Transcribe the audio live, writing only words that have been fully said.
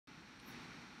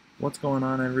What's going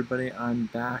on, everybody? I'm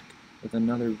back with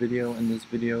another video, and this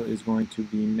video is going to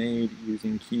be made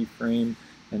using Keyframe,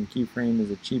 and Keyframe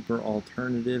is a cheaper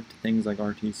alternative to things like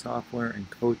RT software and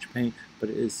Coach Paint, but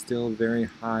it is still very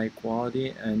high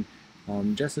quality and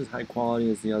just as high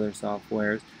quality as the other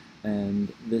softwares.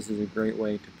 And this is a great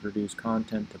way to produce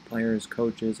content to players,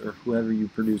 coaches, or whoever you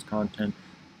produce content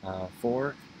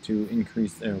for to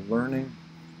increase their learning.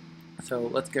 So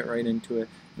let's get right into it.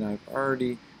 And I've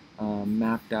already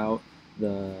mapped out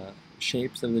the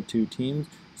shapes of the two teams.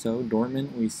 So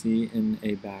Dortmund we see in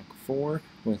a back four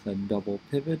with a double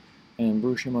pivot, and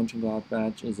Borussia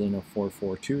Mönchengladbach is in a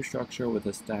 4-4-2 structure with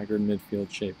a staggered midfield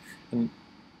shape. And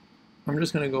I'm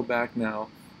just going to go back now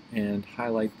and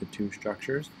highlight the two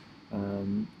structures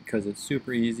because it's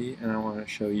super easy, and I want to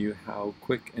show you how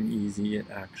quick and easy it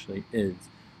actually is.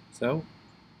 So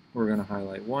we're going to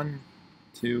highlight 1,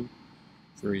 2,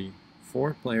 3,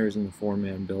 4 players in the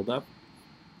four-man build-up.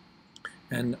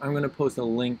 And I'm going to post a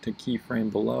link to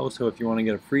Keyframe below, so if you want to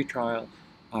get a free trial,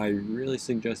 I really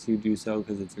suggest you do so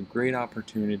because it's a great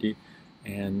opportunity.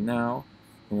 And now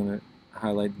I'm going to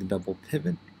highlight the double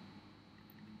pivot.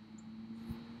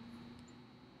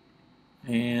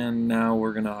 And now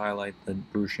we're going to highlight the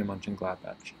Borussia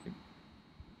Mönchengladbach shape.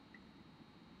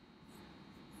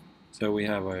 So we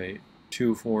have a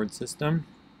 2-forward system,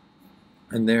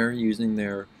 and they're using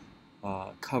their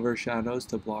cover shadows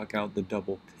to block out the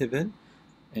double pivot,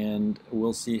 and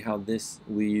we'll see how this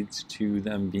leads to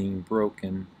them being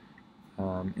broken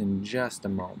in just a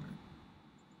moment.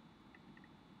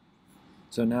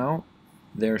 So now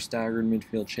their staggered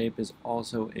midfield shape is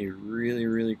also a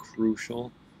really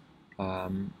crucial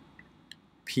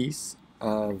piece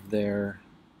of the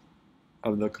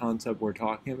concept we're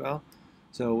talking about.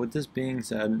 So with this being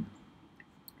said,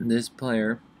 this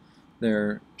player,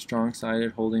 their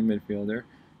strong-sided holding midfielder,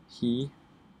 he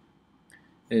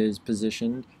is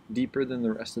positioned deeper than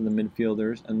the rest of the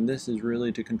midfielders, and this is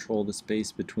really to control the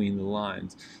space between the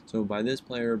lines. So by this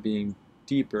player being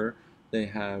deeper, they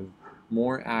have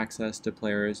more access to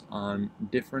players on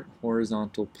different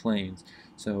horizontal planes,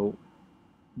 so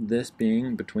this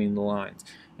being between the lines.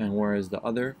 And whereas the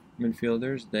other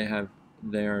midfielders,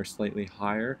 they are slightly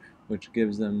higher, which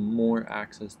gives them more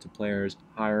access to players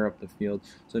higher up the field.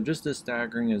 So just this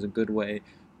staggering is a good way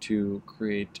to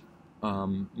create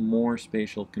more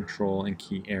spatial control in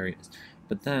key areas.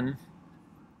 But then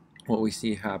what we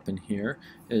see happen here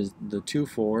is the two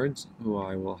forwards, who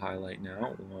I will highlight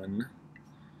now, 1,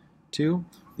 2.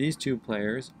 These two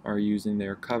players are using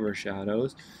their cover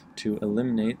shadows to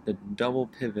eliminate the double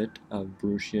pivot of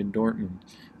Borussia Dortmund.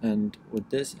 And with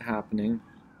this happening,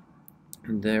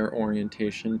 their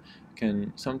orientation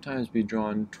can sometimes be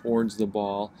drawn towards the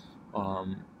ball,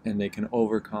 and they can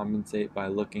overcompensate by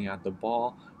looking at the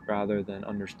ball rather than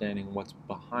understanding what's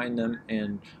behind them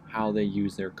and how they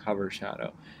use their cover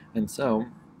shadow. And so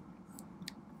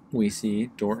we see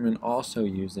Dortmund also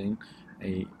using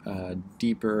a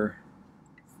deeper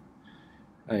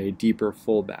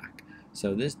fullback.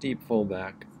 So this deep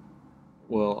fullback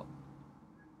will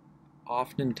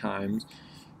oftentimes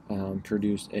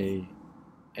produce a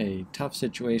tough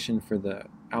situation for the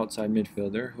outside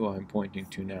midfielder, who I'm pointing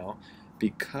to now,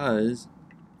 because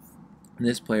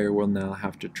this player will now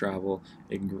have to travel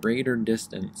a greater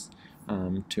distance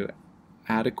to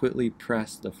adequately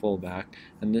press the fullback,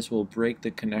 and this will break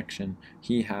the connection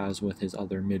he has with his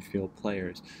other midfield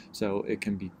players. So it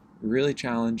can be really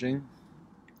challenging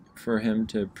for him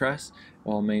to press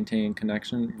while maintaining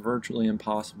connection, virtually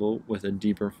impossible with a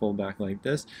deeper fullback like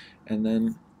this. And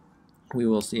then we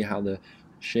will see how the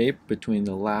shape between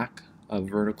the lack of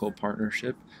vertical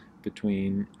partnership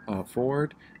between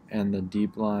forward and the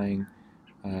deep lying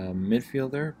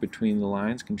midfielder between the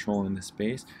lines controlling the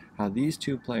space, how these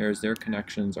two players, their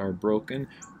connections are broken,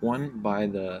 one by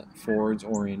the forward's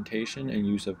orientation and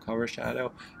use of cover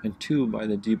shadow, and two by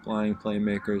the deep lying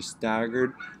playmaker's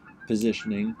staggered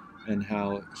positioning and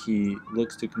how he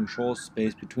looks to control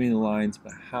space between the lines,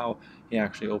 but how he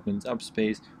actually opens up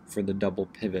space for the double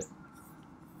pivot.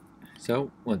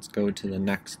 So let's go to the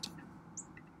next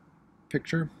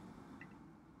picture.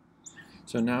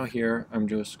 So now here I'm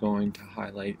just going to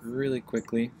highlight really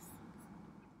quickly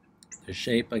the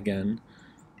shape again,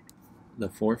 the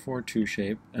 4-4-2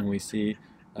 shape, and we see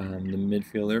the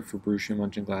midfielder for Borussia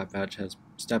Mönchengladbach has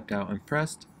stepped out and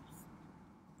pressed,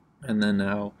 and then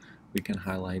now we can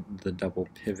highlight the double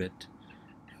pivot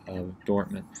of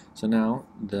Dortmund. So now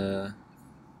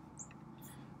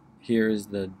here is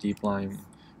the deep lying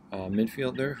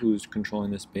midfielder who's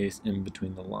controlling the space in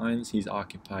between the lines. He's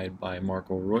occupied by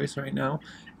Marco Reus right now,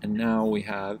 and now we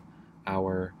have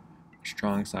our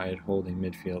strong side holding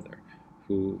midfielder.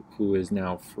 who is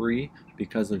now free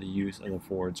because of the use of the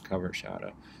forward's cover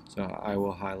shadow. So I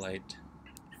will highlight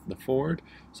the forward.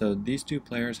 So these two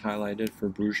players highlighted for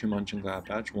Borussia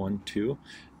Mönchengladbach, 1-2,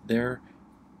 they're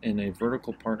in a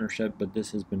vertical partnership, but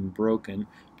this has been broken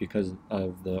because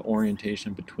of the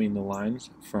orientation between the lines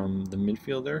from the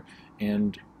midfielder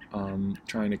and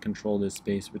trying to control this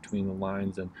space between the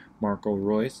lines and Marco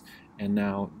Reus. And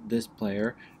now this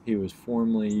player, he was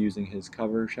formerly using his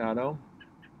cover shadow.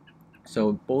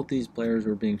 So both these players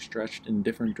were being stretched in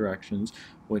different directions,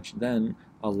 which then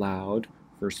allowed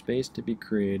for space to be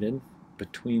created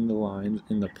between the lines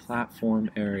in the platform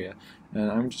area.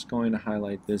 And I'm just going to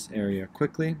highlight this area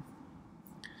quickly.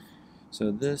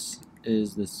 So this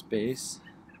is the space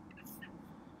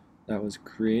that was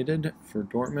created for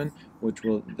Dortmund, which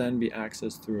will then be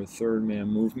accessed through a third man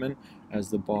movement as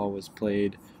the ball was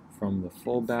played from the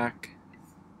fullback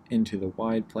into the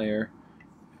wide player,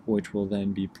 which will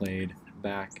then be played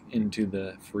back into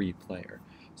the free player.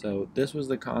 So this was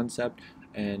the concept,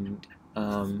 and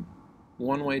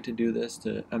one way to do this,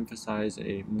 to emphasize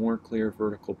a more clear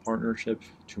vertical partnership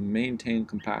to maintain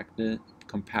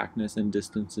compactness and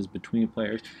distances between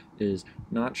players, is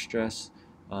not stress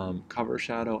cover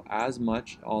shadow as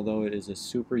much, although it is a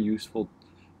super useful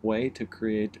way to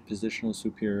create positional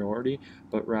superiority,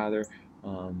 but rather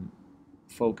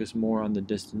focus more on the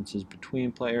distances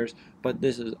between players. But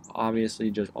this is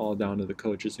obviously just all down to the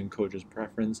coaches and coaches'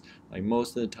 preference. Like,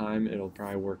 most of the time it'll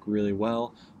probably work really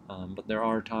well, but there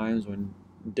are times when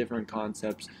different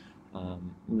concepts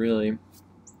really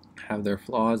have their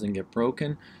flaws and get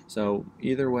broken. So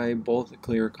either way, both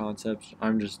clear concepts.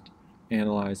 I'm just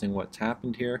analyzing what's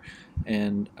happened here,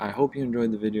 and I hope you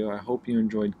enjoyed the video. I hope you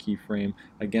enjoyed Keyframe.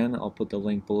 Again, I'll put the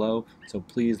link below, so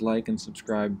please like and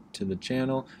subscribe to the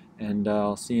channel, and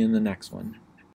I'll see you in the next one.